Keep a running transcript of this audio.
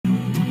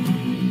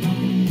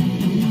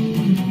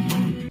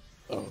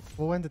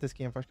Well, when did this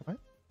game first come out?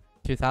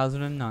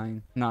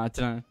 2009. No, I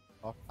don't know.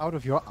 Oh, out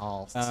of your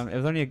arse. It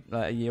was only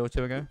like a year or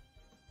two ago.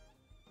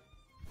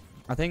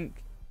 I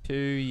think 2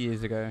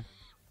 years ago.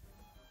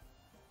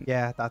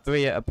 Yeah, that's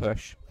 3 at a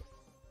push.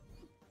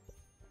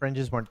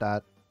 fringes weren't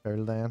that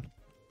cool then.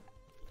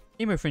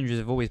 Emo fringes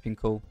have always been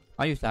cool.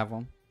 I used to have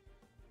one.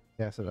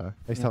 Yes, I do. I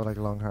used to Yeah. have like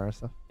long hair and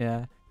stuff.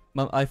 Yeah.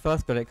 I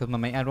first got it because my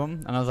mate had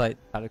one, and I was like,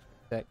 that looks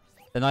sick.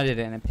 Then I did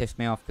it, and it pissed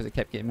me off because it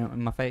kept getting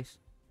in my face.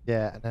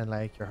 Yeah, and then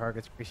like your hair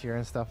gets greasier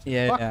and stuff.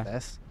 Yeah, Fuck yeah.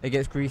 this. It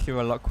gets greasier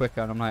a lot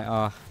quicker, and I'm like,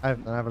 oh. I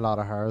have a lot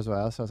of hair as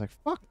well, so I was like,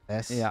 fuck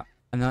this. Yeah.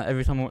 And then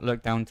every time I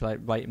look down to like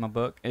write in my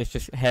book, it's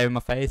just hair in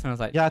my face, and I was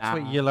like, Yeah, that's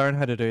nah. what you learn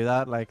how to do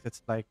that. Like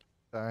it's like,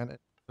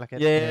 like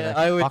it, Yeah,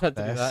 I always fuck had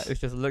to do this. that. It's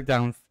just look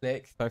down,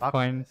 flick, so Fuck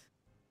fine. this.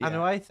 I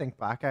know. I think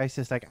back, I was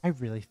just like, I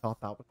really thought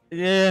that would.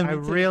 Yeah, I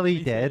me too, really me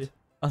too. did.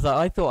 I was like,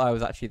 I thought I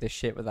was actually the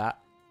shit with that,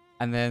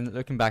 and then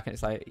looking back,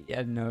 it's like,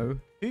 yeah, no.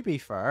 To be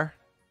fair,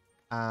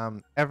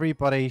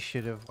 everybody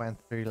should have went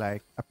through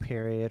like a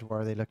period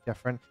where they look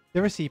different. You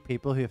ever see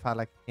people who have had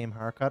like the same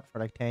haircut for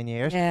like 10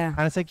 years? Yeah.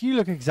 And it's like, you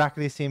look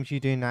exactly the same as you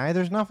do now.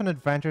 There's nothing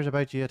adventurous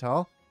about you at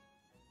all.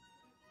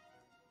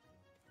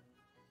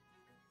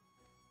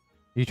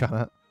 You trying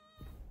to...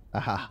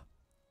 Aha.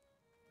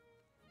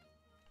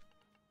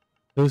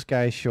 Those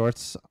guys'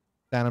 shorts,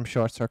 denim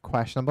shorts are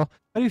questionable.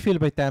 How do you feel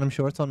about denim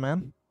shorts on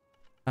men?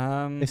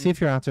 They see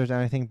if your answer is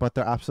anything, but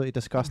they're absolutely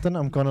disgusting.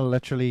 I'm gonna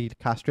literally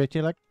castrate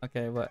you, like.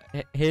 Okay, well,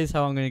 here's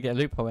how I'm gonna get a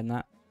loophole in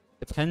that.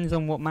 Depends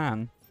on what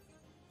man.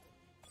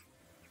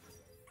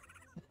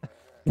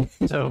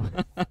 So,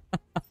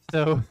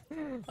 so.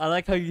 I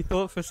like how you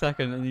thought for a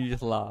second and you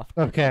just laughed.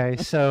 Okay,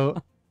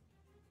 so,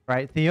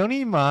 right, the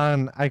only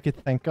man I could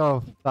think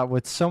of that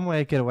would some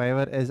way get away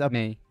with is a.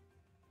 Me.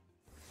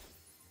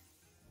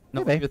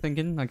 Not Maybe. what you're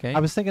thinking? Okay. I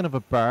was thinking of a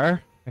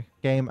bear,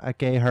 a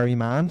gay hairy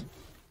man.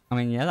 I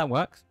mean, yeah, that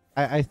works.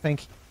 I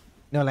think,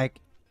 you know, like,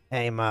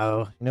 hey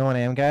Mo, you know one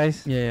of them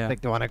guys? Yeah.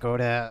 Like, do you want to go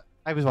to?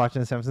 I was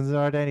watching The Simpsons the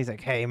other day, and he's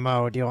like, "Hey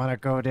Mo, do you want to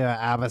go to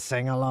ABBA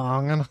sing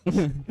along?"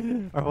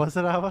 And or was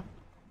it ABBA?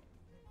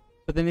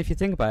 But then if you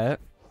think about it,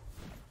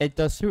 it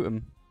does suit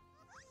him.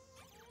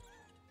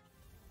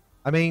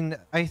 I mean,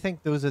 I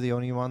think those are the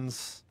only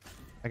ones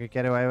I could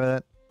get away with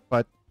it.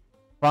 But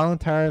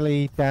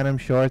voluntarily denim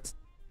shorts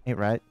ain't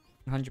right.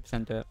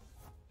 100% do it.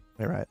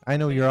 Ain't right. I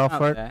know you're all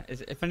for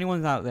it. If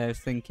anyone's out there is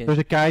thinking, There's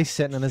a guy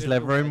sitting in his should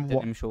living wear room.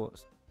 denim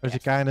shorts. There's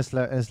Yes. a guy in his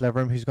living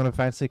room who's going to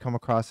eventually come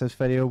across this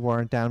video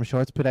wearing denim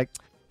shorts, be like,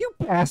 "You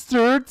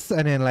bastards!"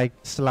 and then like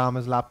slam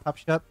his laptop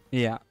shut.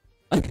 Yeah.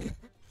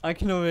 I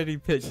can already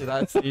picture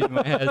that scene in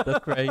my head.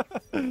 That's great.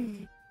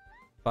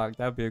 Fuck,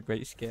 that would be a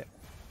great skit.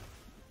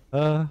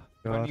 If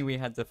only God. we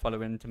had the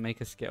following to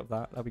make a skit of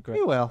that. That'd be great.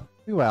 We will.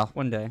 We will.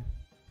 One day.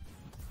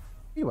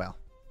 We will.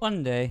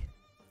 One day.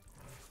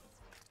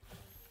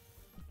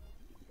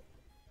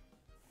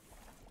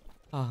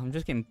 Oh, I'm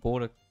just getting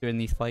bored of doing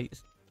these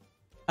fights.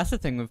 That's the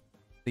thing with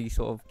these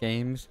sort of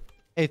games.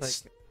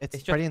 It's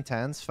it's pretty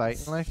intense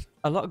fighting, like.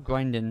 A lot of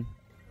grinding.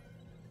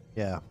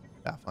 Yeah,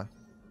 definitely.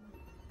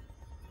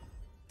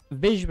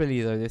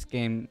 Visually, though, this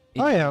game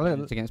is Oh, yeah,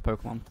 it's against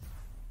Pokemon.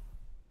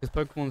 Because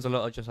Pokemon's a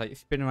lot of just like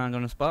spin around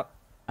on a spot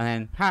and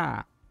then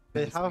ha.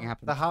 They and something have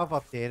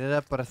happens. updated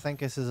it, but I think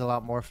this is a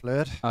lot more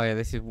fluid. Oh yeah,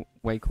 this is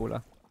way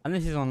cooler. And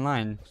this is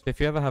online, so if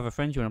you ever have a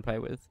friend you want to play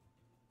with,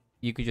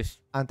 you could just...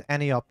 And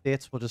any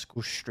updates will just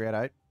go straight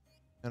out.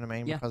 You know what I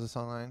mean? Yeah. Because it's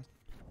online.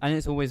 And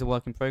it's always a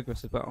work in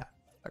progress as well.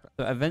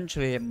 So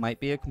eventually it might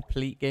be a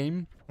complete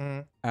game,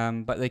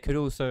 but they could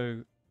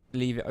also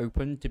leave it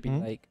open to be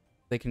like,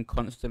 they can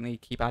constantly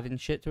keep adding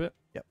shit to it.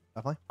 Yep,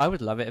 definitely. I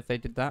would love it if they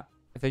did that.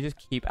 If they just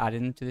keep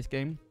adding to this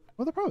game.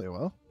 Well, they probably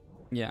will.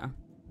 Yeah.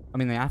 I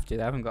mean, they have to.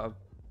 They haven't got a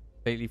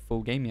completely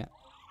full game yet.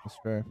 That's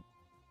true.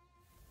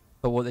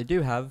 But what they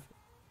do have,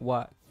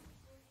 what?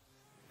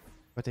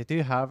 What they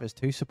do have is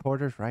 2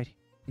 supporters, right?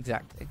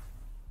 Exactly.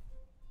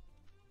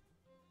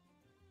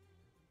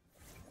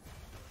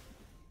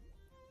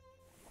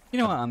 You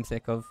know what I'm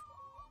sick of?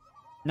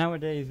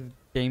 Nowadays,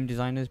 game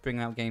designers bring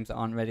out games that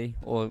aren't ready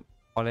or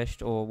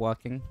polished or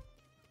working.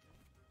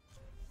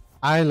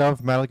 I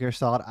love Metal Gear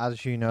Solid,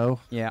 as you know.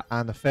 Yeah.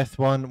 And the 5th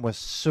one was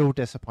so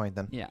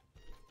disappointing. Yeah.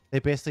 They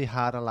basically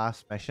had a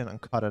last mission and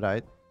cut it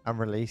out and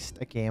released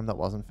a game that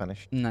wasn't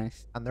finished.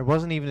 Nice. And there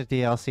wasn't even a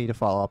DLC to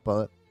follow up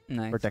with it.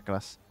 Nice.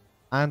 Ridiculous.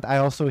 And I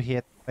also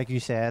hate, like you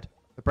said,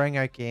 to bring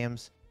out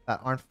games that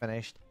aren't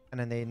finished and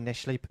then they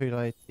initially put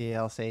out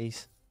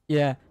DLCs.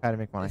 Yeah. How to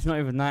make money. It's not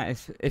even that.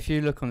 It's, if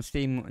you look on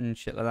Steam and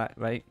shit like that,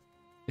 right?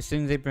 As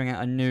soon as they bring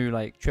out a new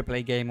like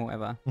AAA game or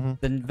whatever,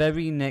 the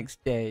very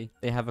next day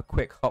they have a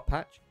quick hot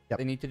patch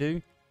they need to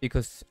do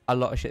because a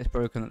lot of shit's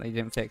broken that they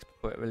didn't fix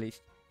before it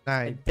released.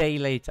 Now, A day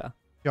later.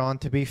 John,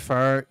 to be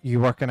fair, you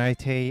work in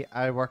IT,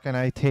 I work in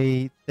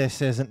IT.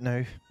 This isn't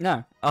new.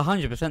 No,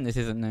 100% this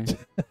isn't new.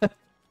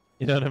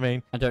 You know what I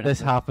mean? I don't know. This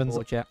happens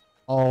Yet.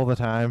 all the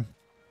time.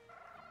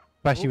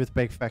 Especially with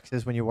big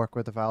fixes when you work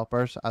with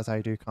developers, as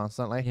I do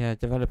constantly. Yeah,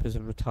 developers are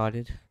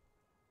retarded.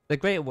 They're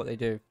great at what they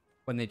do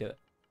when they do it.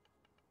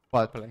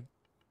 But Properly.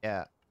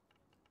 yeah.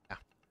 Yeah.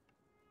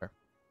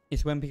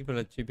 It's when people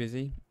are too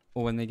busy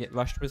or when they get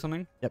rushed with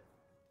something. Yep.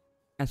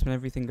 That's when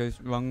everything goes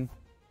wrong.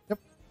 Yep.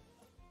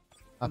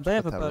 They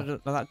have a bird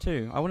like that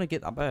too. I want to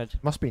get that bird.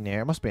 Must be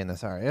near. Must be in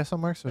this area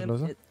somewhere. So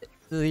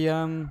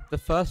The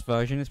first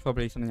version is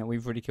probably something that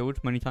we've already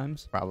killed many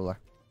times. Probably.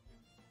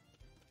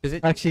 Is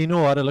it? Actually, you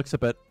know what? It looks a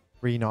bit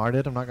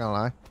renarded. I'm not gonna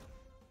lie.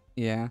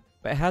 Yeah,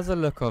 but it has a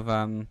look of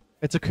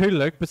It's a cool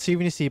look, but see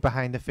when you see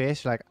behind the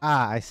face, you're like,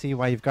 I see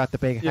why you've got the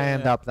big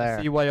hand up there.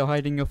 I see why you're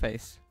hiding your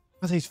face.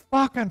 Because he's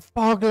fucking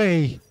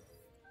fugly.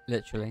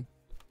 Literally.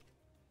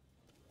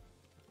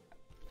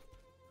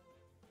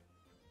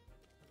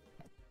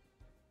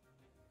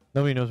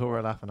 Nobody knows what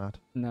we're laughing at.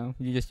 No,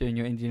 you're just doing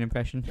your Indian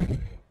impression.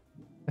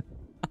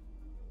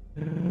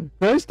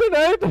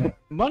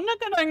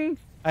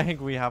 I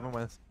think we haven't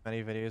went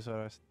many videos with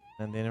us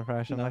Indian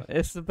impression. No, like.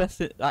 it's the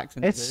best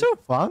accent. It's so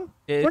fun.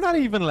 We're not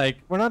even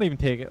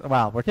taking.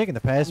 Well, we're taking the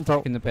piss. I'm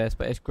taking the piss,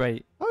 but it's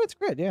great. Oh, it's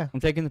great. Yeah. I'm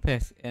taking the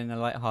piss in a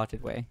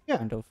light-hearted way. Yeah.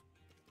 Kind of.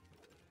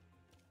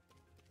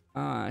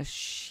 Ah,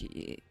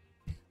 shit.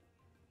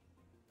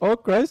 Oh,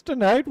 Christ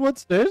tonight.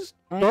 What's this?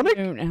 Sonic?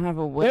 I don't have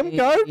a way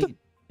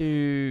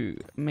to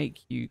make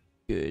you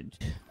good.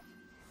 You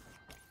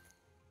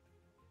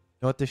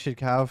know what they should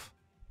have?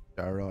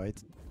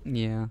 Steroids.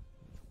 Yeah.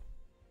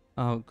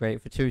 Oh,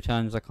 great. For 2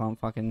 turns, I can't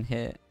fucking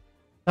hit.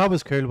 That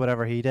was cool,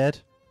 whatever he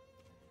did.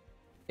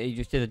 He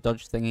just did a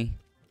dodge thingy.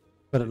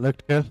 But it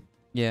looked cool.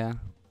 Yeah.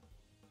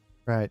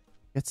 Right.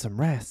 Get some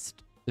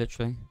rest.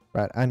 Literally.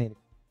 Right, I need...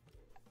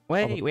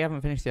 Wait, we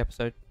haven't finished the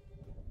episode.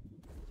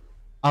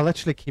 I'll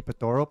literally keep a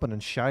door open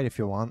and shout if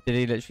you want. Did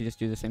he literally just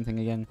do the same thing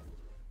again?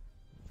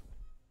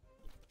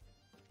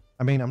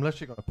 I mean, I'm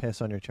literally going to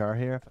piss on your chair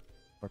here.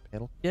 Or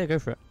pedal. Yeah, go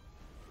for it.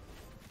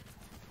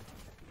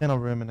 Then I'll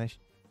ruminate.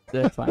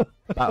 Yeah, it's fine.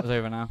 That was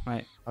over now.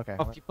 Right. Okay.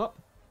 Off you pop.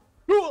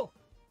 Cool.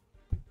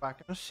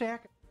 Back in a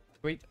second.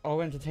 Sweet.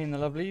 I'll entertain the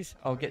lovelies.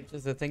 I'll get to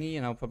the thingy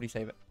and I'll probably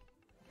save it.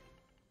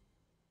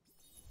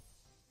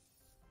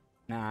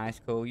 Nah, it's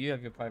cool. You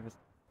have your privacy.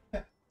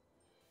 Can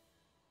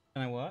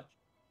I watch?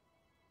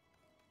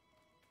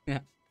 Yeah.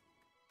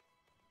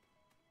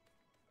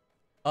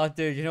 Oh,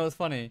 dude, you know what's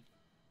funny?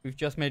 We've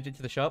just made it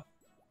to the shop.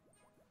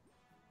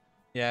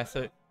 Yeah,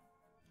 so...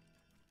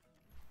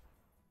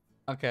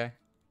 Okay.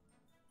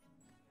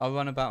 I'll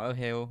run about a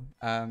hill.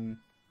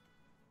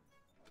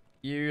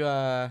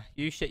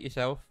 You shit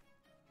yourself.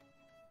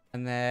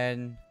 And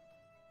then...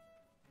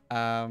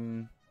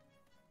 Then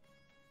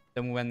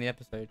we'll end the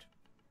episode.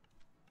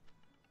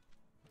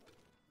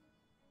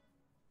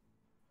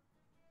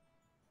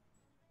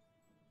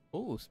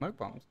 Oh, smoke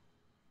bombs.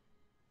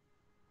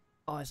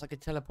 Oh, it's like a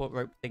teleport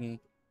rope thingy.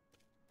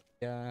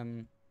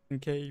 In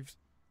caves.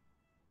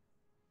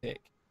 Sick.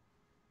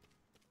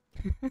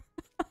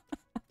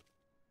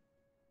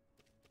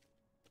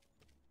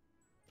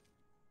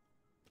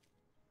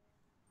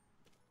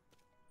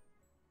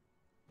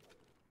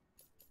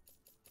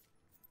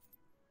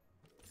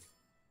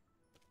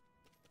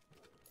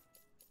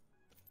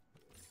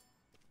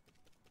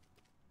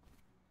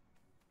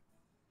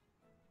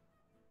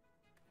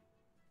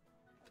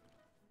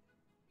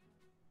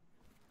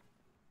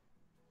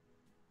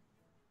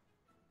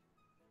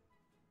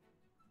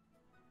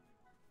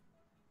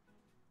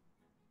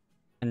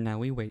 And now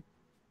we wait.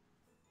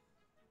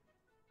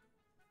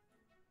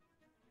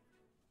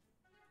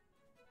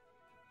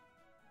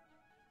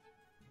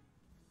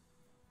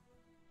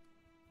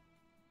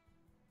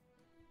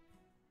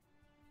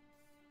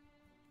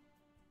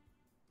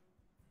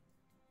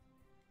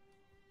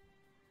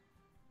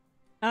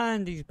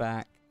 And he's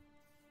back.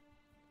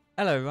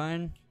 Hello,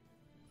 Ryan.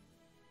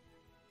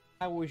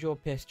 How was your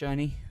piss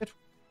journey? Good.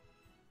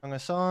 Sung a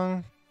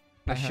song.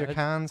 I shook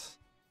hands.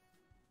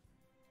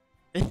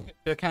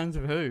 Shook hands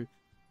with who?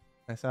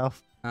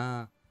 Myself.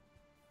 Ah.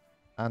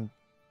 And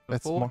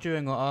before,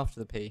 during, or after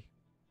the pee?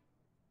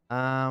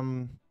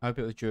 I hope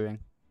it was during.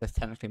 That's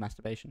technically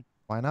masturbation.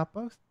 Why not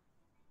both?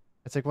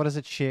 It's like, what does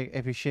it shake?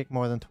 If you shake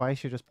more than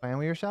twice, you're just playing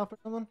with yourself or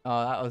something?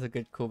 Oh, that was a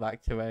good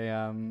callback to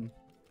a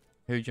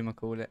who'd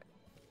it?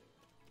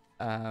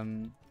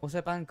 What's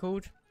that band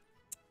called?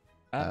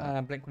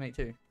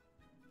 Blink-182.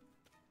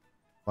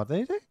 What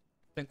did they do?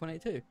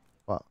 Blink-182.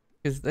 What?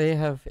 Because they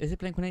have... Is it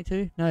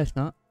Blink-182? No, it's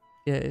not.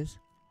 Yeah, it is.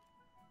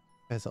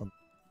 It's on.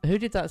 Who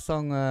did that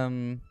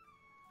song,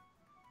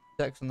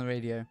 Sex on the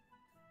Radio?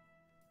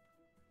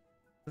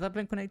 Was that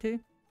Blink-182?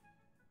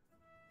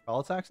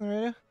 All Sex on the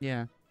Radio?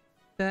 Yeah.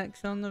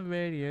 Sex on the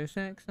radio,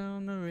 sex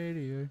on the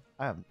radio.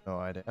 I have no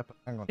idea, but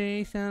hang on.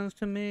 She sounds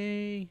to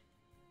me.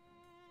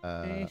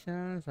 She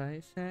sounds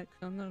like sex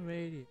on the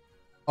radio.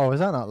 Oh, is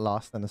that not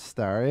Lost in a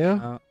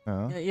Stereo?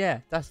 No. Yeah,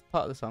 that's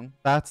part of the song.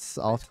 That's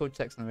all. It's called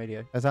Sex on the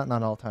Radio. Is that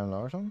not All Time Low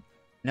or something?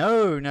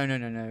 No.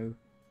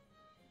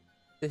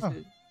 This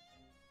is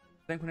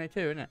Blink-182,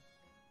 isn't it?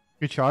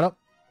 Good Charlotte.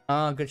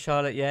 Oh, Good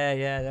Charlotte.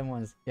 Yeah, them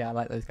ones. Yeah, I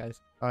like those guys.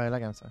 Oh, I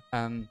like them so.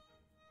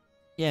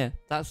 Yeah,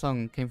 that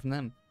song came from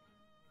them.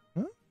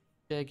 Huh?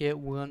 Shake it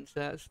once,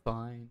 that's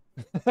fine.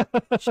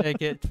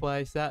 Shake it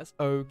twice, that's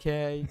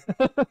okay.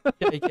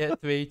 Shake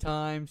it 3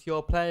 times,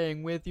 you're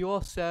playing with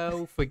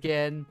yourself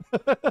again.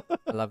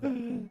 I love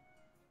it.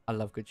 I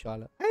love Good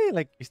Charlotte. Hey,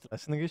 like, used to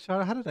listen to Good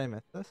Charlotte. How did I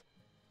miss this?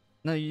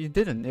 No, you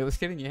didn't. It was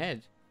still in your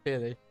head,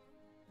 clearly.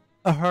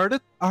 I heard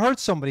it. I heard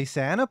somebody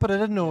saying it, but I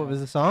didn't know it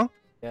was a song.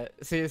 Yeah,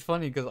 see, it's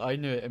funny because I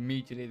knew it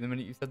immediately the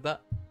minute you said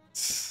that.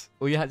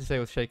 All you had to say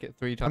was shake it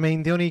 3 times. I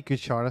mean, the only Good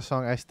Charlotte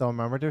song I still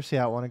remember, there's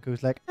that one that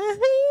goes like,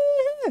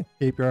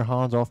 keep your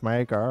hands off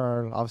my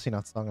girl. Obviously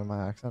not sung in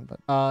my accent, but...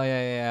 Oh,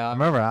 yeah. I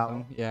remember that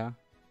one. Yeah.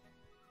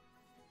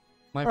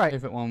 My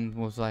favourite one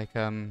was like,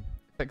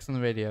 Effects on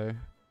the Radio.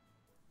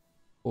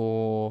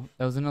 Or,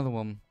 there was another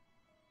one.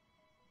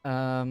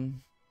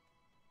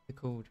 What's it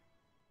called?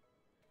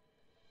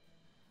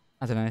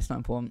 I don't know, it's not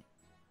important.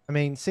 I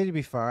mean, see, to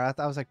be fair,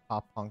 I was like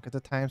pop punk at the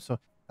time, so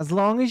as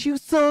long as you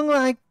sung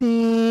like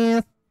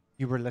this,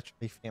 you were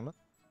literally famous.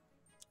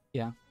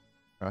 Yeah.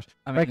 Gosh.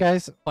 I mean, right,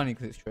 guys. Funny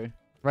because it's true.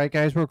 Right,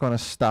 guys, we're going to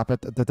stop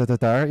it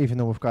there, even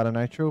though we've got an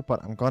outro,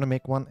 but I'm going to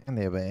make one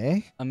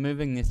anyway. I'm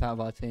moving this out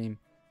of our team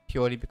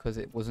purely because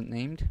it wasn't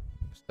named.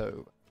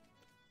 So,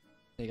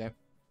 there you go.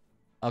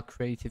 Our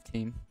creative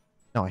team.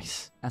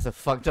 Nice. That's a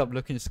fucked up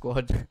looking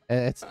squad.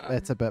 It's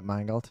a bit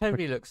mangled.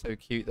 Henry looks so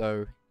cute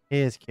though. He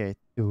is cute.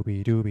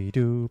 Doobie doobie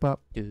doo bop.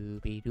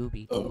 Doobie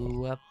doobie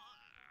doo up.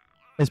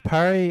 Is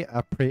Perry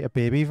a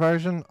baby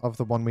version of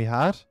the one we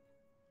had?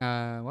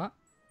 What?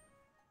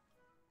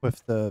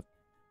 With the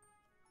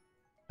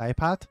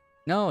iPad?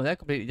 No, they're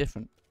completely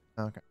different.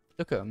 Okay.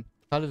 Look at them.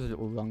 Colors are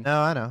all wrong.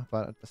 No, I know,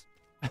 but just...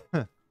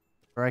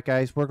 Alright,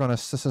 guys, we're gonna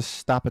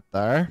stop it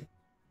there.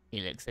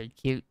 He looks so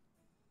cute.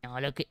 Oh,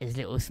 look at his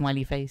little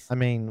smiley face. I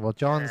mean, well,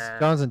 John's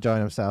enjoying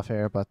himself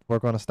here, but we're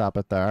gonna stop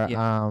it there.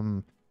 Yeah.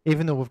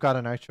 Even though we've got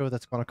an outro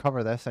that's gonna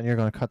cover this, and you're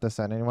gonna cut this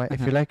in anyway.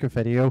 If you like your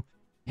video,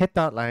 hit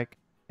that like,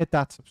 hit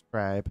that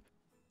subscribe,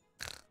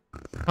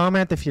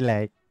 comment if you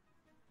like.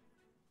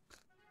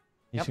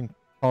 You can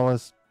call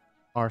us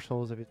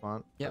arseholes if you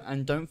want. Yeah,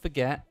 and don't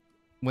forget,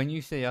 when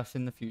you see us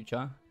in the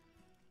future,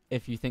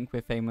 if you think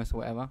we're famous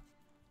or whatever,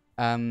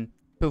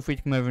 feel free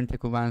to come over and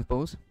tickle Ryan's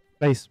balls.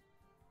 Please.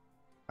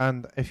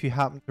 And if you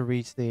happen to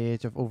reach the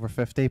age of over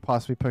 50,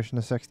 possibly pushing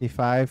the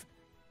 65,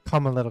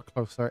 come a little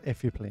closer,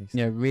 if you please.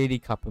 Yeah, really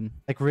cup them.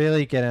 Like,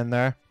 really get in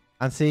there.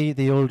 And see,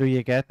 the older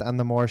you get and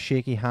the more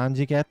shaky hands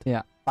you get,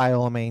 by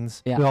all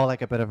means, we all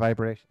like a bit of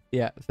vibration.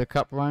 Yeah, so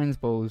cup Ryan's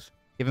balls,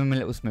 give him a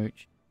little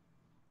smooch.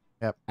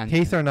 Yep. And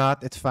teeth or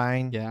not, it's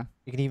fine. Yeah.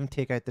 You can even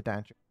take out the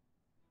denture.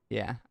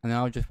 Yeah, and then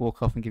I'll just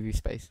walk off and give you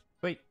space.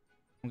 Sweet.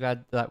 I'm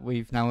glad that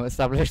we've now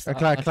established I'm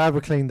glad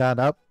we cleaned that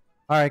up.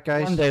 Alright,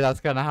 guys. One day that's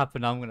gonna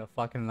happen. I'm gonna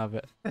fucking love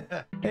it.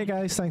 Hey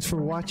guys, thanks for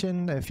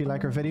watching. If you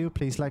like our video,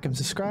 please like and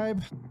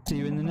subscribe. See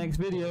you in the next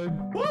video.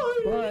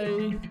 Bye.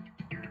 Bye.